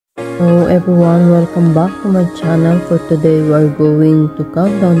Hello everyone, welcome back to my channel. For today we are going to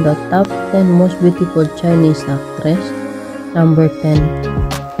count down the top 10 most beautiful Chinese actress. Number 10,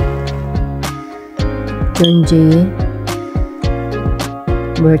 Jun Ji.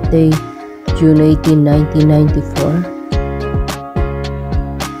 Birthday June 18,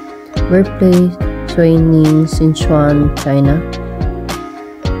 1994. Birthplace Suining, Sichuan, China.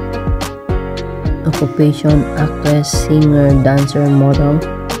 Occupation actress, singer, dancer, model.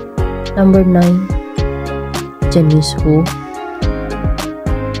 Number 9, Janice Hu.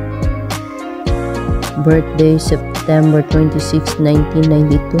 Birthday September 26,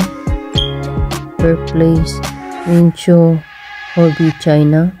 1992. Birthplace Rinzhou, Hubei,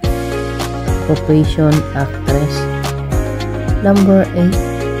 China. Occupation actress. Number 8,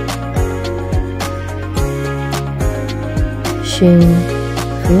 Sheng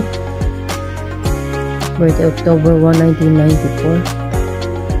Fu. Birthday October 1, 1994.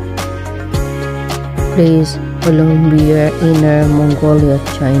 Place Ulumbia, Inner Mongolia,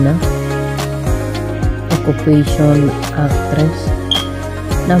 China. Occupation actress.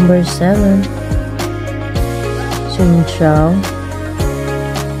 Number 7, Sun Chao.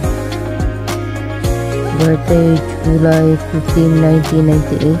 Birthday July 15,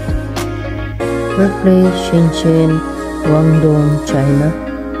 1998. Birthplace Shenzhen, Guangdong, China.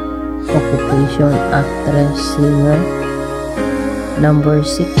 Occupation actress, singer. Number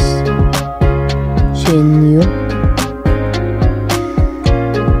 6, Shen Yu.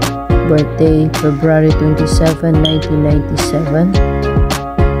 Birthday February 27, 1997.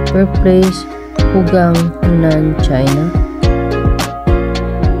 Birthplace Hugang, Hunan, China.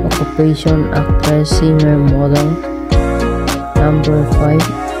 Occupation actress, singer, model. Number 5,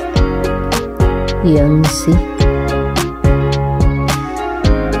 Yang Si.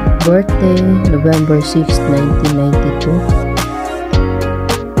 Birthday November 6, 1992.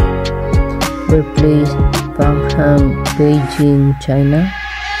 Birthplace Pangham, Beijing, China.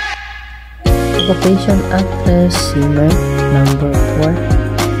 Occupation actress, singer. Number 4,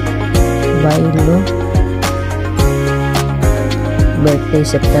 Bai Lu. Birthday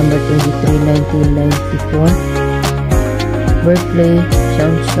September 23, 1994. Birthplace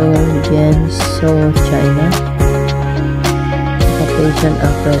Changshu, Jiangsu, China. Occupation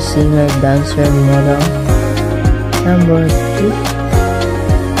actress, singer, dancer, model. Number 2,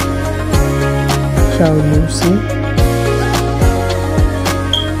 Xiao Lucy.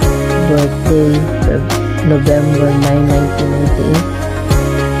 Birthday November 9,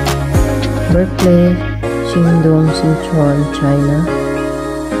 1998. Birthplace Qingdong, Sichuan, China.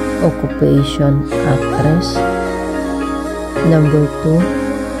 Occupation actress. Number 2,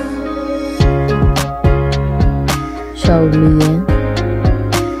 Xiao Lian.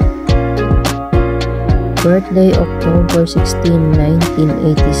 Birthday October 16,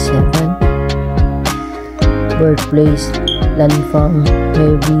 1987. Birthplace Lanfang,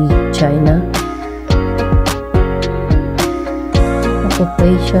 Hebei, China.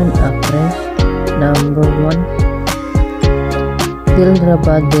 Occupation actress. Number 1,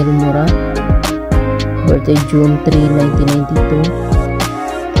 Dilraba Delmura. Birthday June 3, 1992.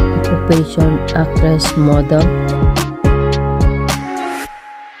 Occupation actress, model.